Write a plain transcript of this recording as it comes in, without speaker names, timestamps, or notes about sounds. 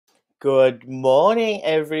Good morning,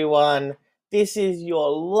 everyone. This is your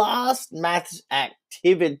last maths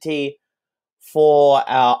activity for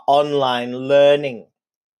our online learning.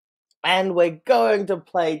 And we're going to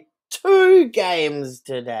play 2 games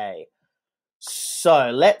today. So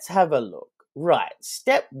let's have a look. Right,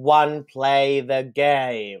 step 1, play the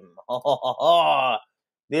game.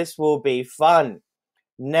 This will be fun.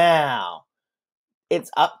 Now,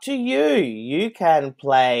 it's up to you. You can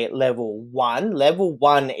play level 1. Level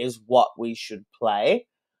 1 is what we should play.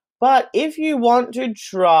 But if you want to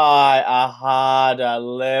try a harder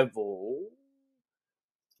level,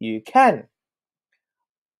 you can.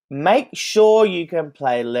 Make sure you can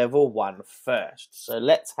play level 1 first. So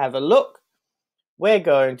let's have a look. We're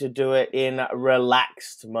going to do it in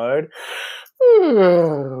relaxed mode.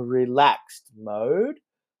 Relaxed mode.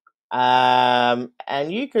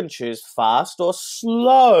 And you can choose fast or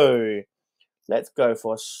slow. Let's go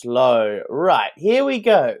for slow. Right, here we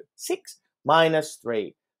go. 6 minus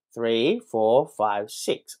 3. 3, 4, 5,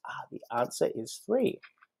 6. The answer is 3.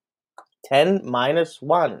 10 minus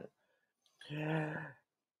 1.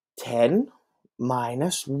 10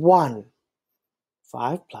 minus 1.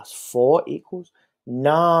 5 plus 4 equals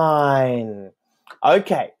 9.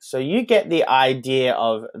 Okay, so you get the idea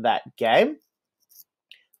of that game.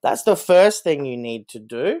 That's the first thing you need to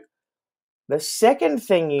do. The second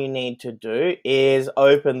thing you need to do is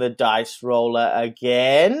open the dice roller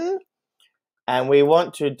again. And we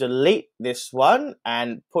want to delete this one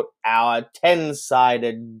and put our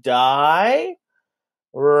 10-sided die.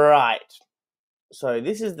 Right. So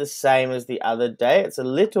this is the same as the other day. It's a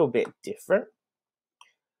little bit different.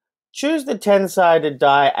 Choose the 10-sided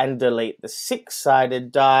die and delete the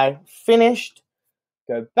 6-sided die. Finished.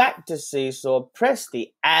 Go back to Seesaw, press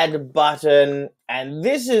the add button, and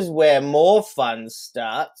this is where more fun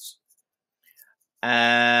starts.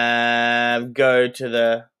 Go to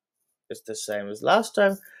the, it's the same as last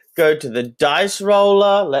time. Go to the dice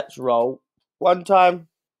roller. Let's roll one time.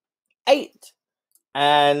 8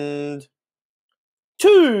 and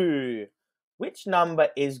 2. Which number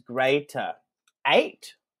is greater?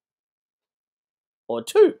 8 or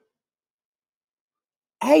 2?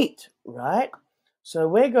 8, right? So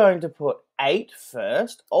we're going to put 8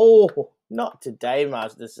 first. Oh, not today,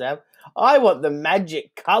 Master Sam. I want the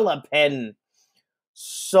magic color pen.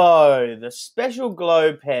 So, the special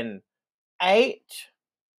glow pen. 8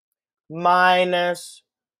 minus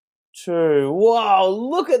 2. Wow,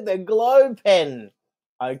 look at the glow pen.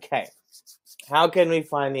 Okay, how can we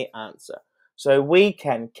find the answer? So we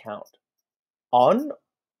can count on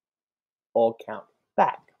or count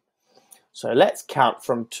back. So let's count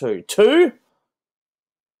from 2. 2,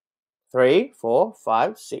 3, 4,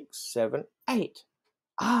 5, 6, 7, 8.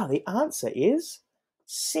 The answer is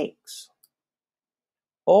 6.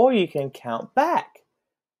 Or you can count back.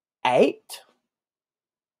 8,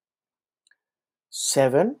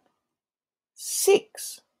 7,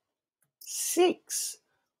 6. 6.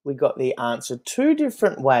 We got the answer 2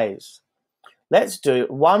 different ways. Let's do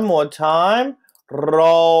it one more time.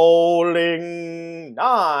 Rolling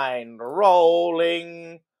 9.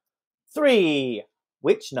 Rolling 3.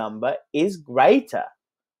 Which number is greater?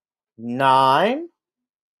 9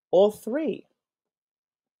 or 3?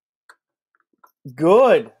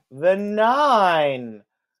 Good. The 9.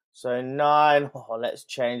 So 9. Let's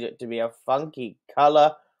change it to be a funky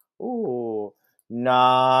color. 9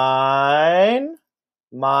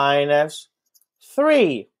 minus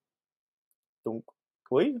 3. If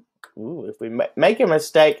we make a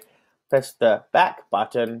mistake, press the back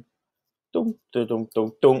button.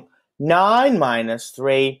 9 minus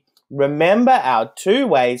 3. Remember our 2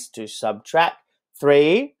 ways to subtract.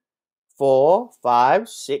 3, 4, 5,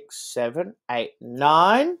 6, 7, 8,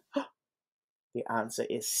 9. The answer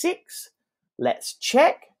is 6. Let's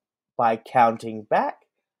check by counting back.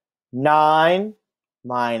 9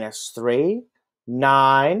 minus 3.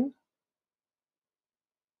 9,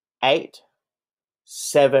 8,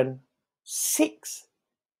 7, 6.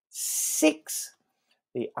 6.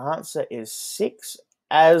 The answer is 6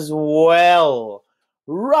 as well.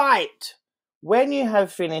 Right. When you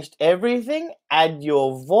have finished everything, add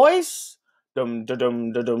your voice. Dum da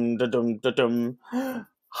dum da dum da dum da dum.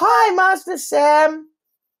 Hi, Master Sam.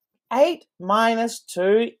 8 minus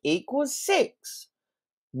 2 equals 6.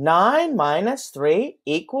 9 minus 3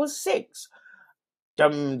 equals 6.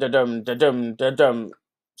 Dum da dum da dum da dum.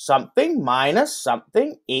 Something minus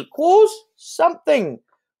something equals something.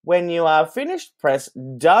 When you are finished, press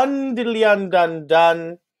done, diddly done,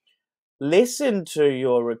 done. Listen to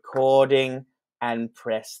your recording and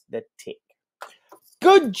press the tick.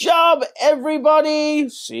 Good job, everybody.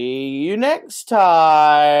 See you next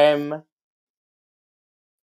time.